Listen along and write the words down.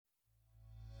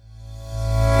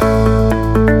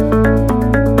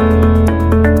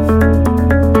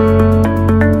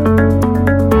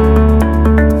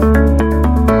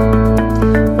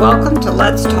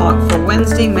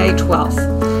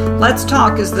Let's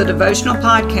Talk is the devotional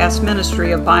podcast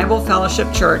ministry of Bible Fellowship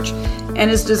Church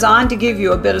and is designed to give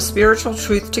you a bit of spiritual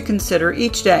truth to consider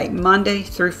each day, Monday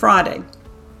through Friday.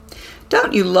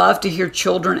 Don't you love to hear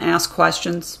children ask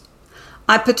questions?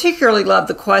 I particularly love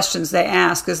the questions they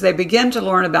ask as they begin to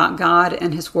learn about God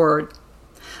and His Word.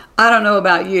 I don't know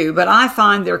about you, but I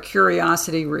find their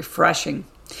curiosity refreshing.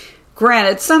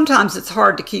 Granted, sometimes it's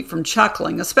hard to keep from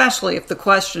chuckling, especially if the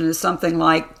question is something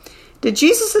like, did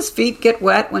Jesus' feet get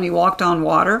wet when He walked on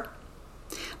water?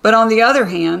 But on the other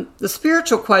hand, the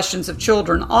spiritual questions of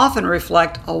children often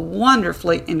reflect a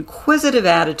wonderfully inquisitive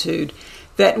attitude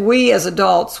that we as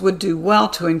adults would do well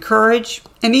to encourage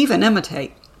and even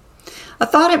imitate. I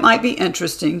thought it might be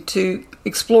interesting to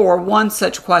explore one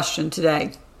such question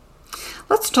today.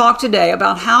 Let's talk today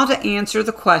about how to answer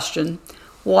the question,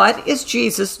 what is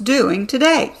Jesus doing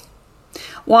today?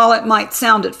 While it might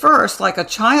sound at first like a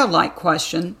childlike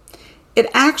question, it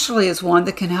actually is one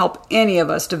that can help any of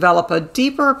us develop a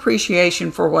deeper appreciation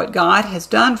for what God has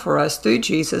done for us through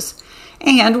Jesus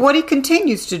and what He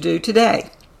continues to do today.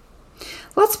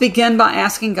 Let's begin by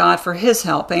asking God for His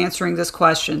help answering this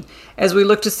question as we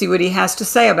look to see what He has to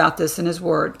say about this in His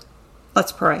Word.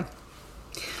 Let's pray.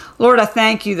 Lord, I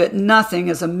thank You that nothing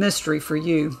is a mystery for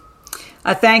You.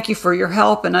 I thank You for Your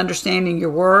help in understanding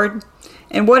Your Word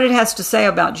and what it has to say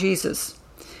about Jesus.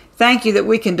 Thank You that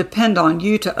we can depend on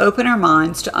You to open our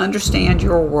minds to understand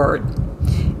Your Word.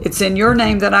 It's in Your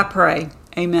name that I pray.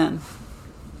 Amen.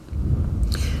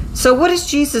 So what is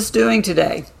Jesus doing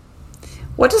today?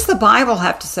 What does the Bible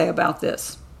have to say about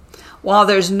this? While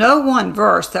there's no one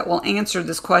verse that will answer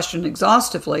this question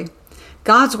exhaustively,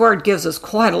 God's Word gives us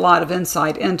quite a lot of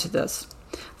insight into this.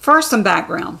 First, some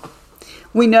background.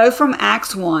 We know from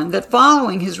Acts 1 that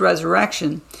following His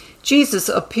resurrection, Jesus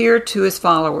appeared to His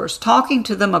followers, talking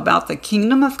to them about the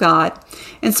kingdom of God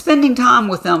and spending time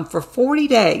with them for 40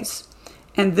 days,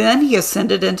 and then He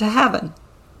ascended into heaven.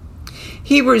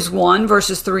 Hebrews 1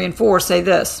 verses 3 and 4 say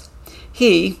this,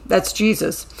 He, that's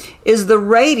Jesus, is the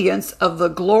radiance of the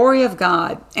glory of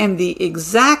God and the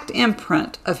exact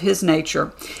imprint of His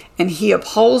nature, and He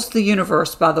upholds the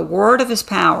universe by the word of His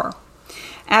power.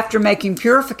 After making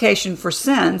purification for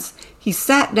sins, He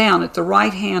sat down at the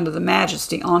right hand of the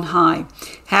Majesty on high,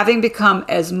 having become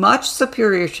as much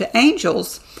superior to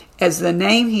angels as the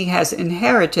name He has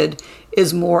inherited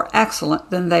is more excellent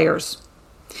than theirs.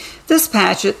 This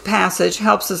passage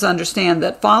helps us understand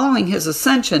that following His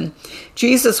ascension,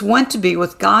 Jesus went to be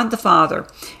with God the Father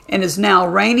and is now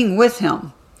reigning with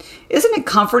Him. Isn't it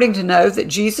comforting to know that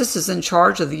Jesus is in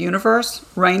charge of the universe,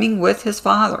 reigning with His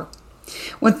Father?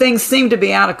 When things seem to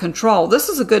be out of control, this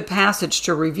is a good passage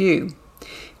to review.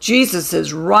 Jesus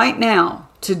is right now,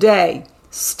 today,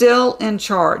 still in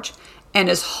charge and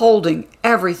is holding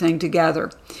everything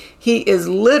together. He is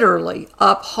literally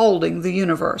upholding the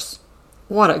universe.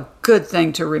 What a good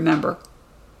thing to remember.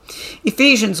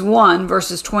 Ephesians 1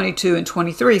 verses 22 and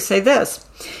 23 say this,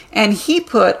 And He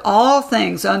put all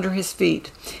things under His feet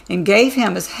and gave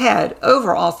Him as head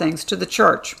over all things to the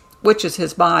church, which is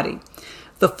His body,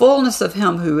 the fullness of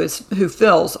Him who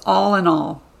fills all in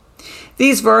all.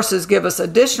 These verses give us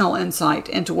additional insight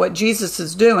into what Jesus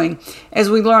is doing as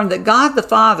we learn that God the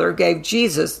Father gave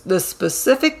Jesus the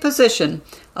specific position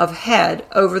of head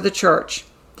over the church,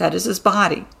 that is His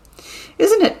body.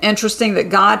 Isn't it interesting that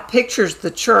God pictures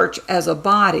the church as a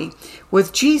body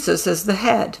with Jesus as the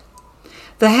head?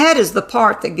 The head is the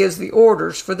part that gives the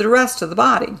orders for the rest of the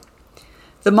body.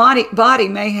 The body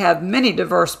may have many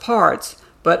diverse parts,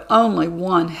 but only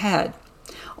one head.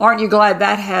 Aren't you glad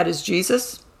that head is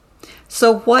Jesus?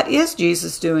 So what is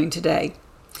Jesus doing today?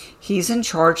 He's in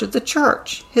charge of the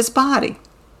church, His body.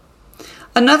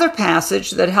 Another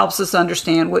passage that helps us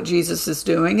understand what Jesus is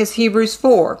doing is Hebrews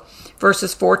 4,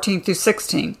 verses 14 through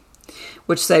 16,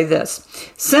 which say this,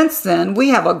 Since then we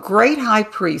have a great high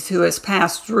priest who has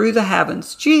passed through the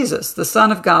heavens, Jesus, the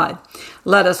Son of God.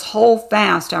 Let us hold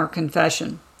fast our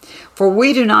confession. For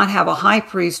we do not have a high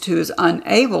priest who is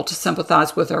unable to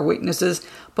sympathize with our weaknesses,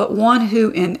 but one who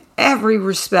in every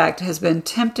respect has been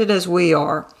tempted as we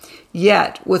are,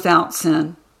 yet without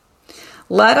sin.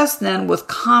 Let us then with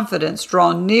confidence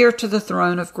draw near to the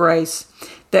throne of grace,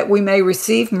 that we may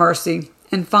receive mercy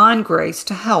and find grace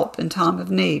to help in time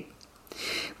of need.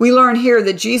 We learn here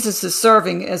that Jesus is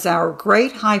serving as our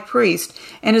great high priest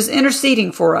and is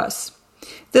interceding for us.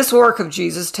 This work of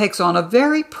Jesus takes on a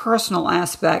very personal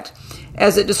aspect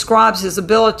as it describes His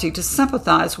ability to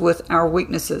sympathize with our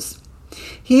weaknesses.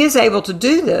 He is able to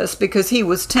do this because He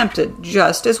was tempted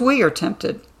just as we are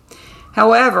tempted.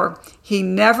 However, He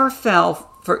never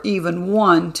fell for even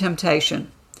one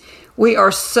temptation. We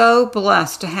are so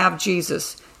blessed to have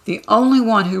Jesus the only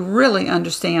one who really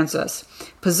understands us,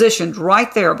 positioned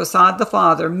right there beside the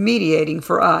Father, mediating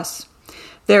for us.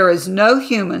 There is no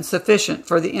human sufficient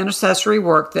for the intercessory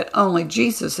work that only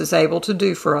Jesus is able to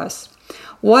do for us.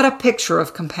 What a picture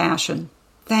of compassion.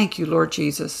 Thank you, Lord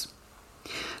Jesus.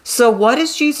 So what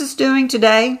is Jesus doing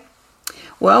today?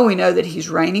 Well, we know that he's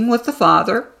reigning with the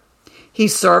Father,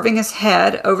 he's serving as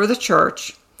head over the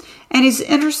church, and he's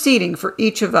interceding for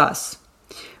each of us.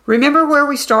 Remember where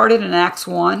we started in Acts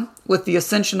 1 with the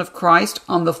ascension of Christ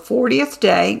on the 40th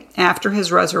day after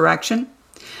his resurrection?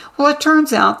 Well, it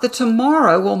turns out that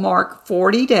tomorrow will mark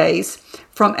 40 days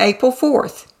from April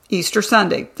 4th, Easter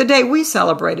Sunday, the day we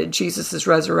celebrated Jesus'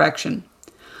 resurrection.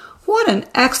 What an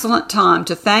excellent time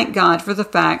to thank God for the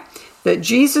fact that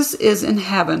Jesus is in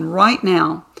heaven right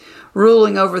now,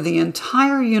 ruling over the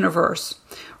entire universe,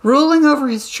 ruling over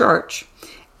his church,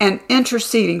 and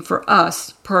interceding for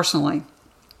us personally.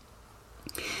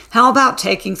 How about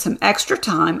taking some extra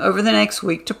time over the next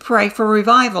week to pray for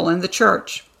revival in the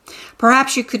church?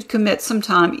 Perhaps you could commit some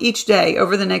time each day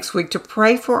over the next week to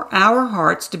pray for our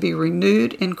hearts to be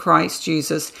renewed in Christ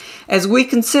Jesus as we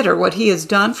consider what he has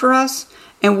done for us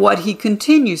and what he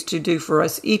continues to do for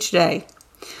us each day.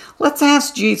 Let's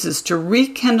ask Jesus to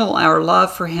rekindle our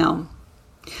love for him.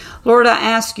 Lord, I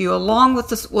ask you, along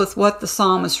with what the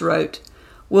psalmist wrote,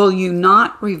 will you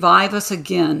not revive us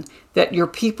again, that your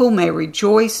people may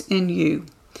rejoice in you?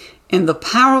 In the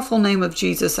powerful name of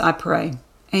Jesus, I pray.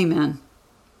 Amen.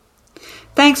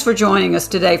 Thanks for joining us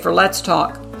today for Let's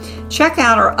Talk. Check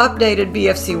out our updated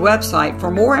BFC website for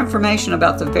more information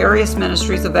about the various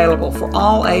ministries available for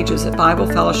all ages at Bible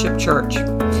Fellowship Church.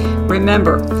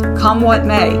 Remember, come what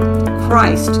may,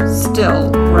 Christ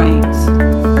still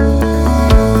reigns.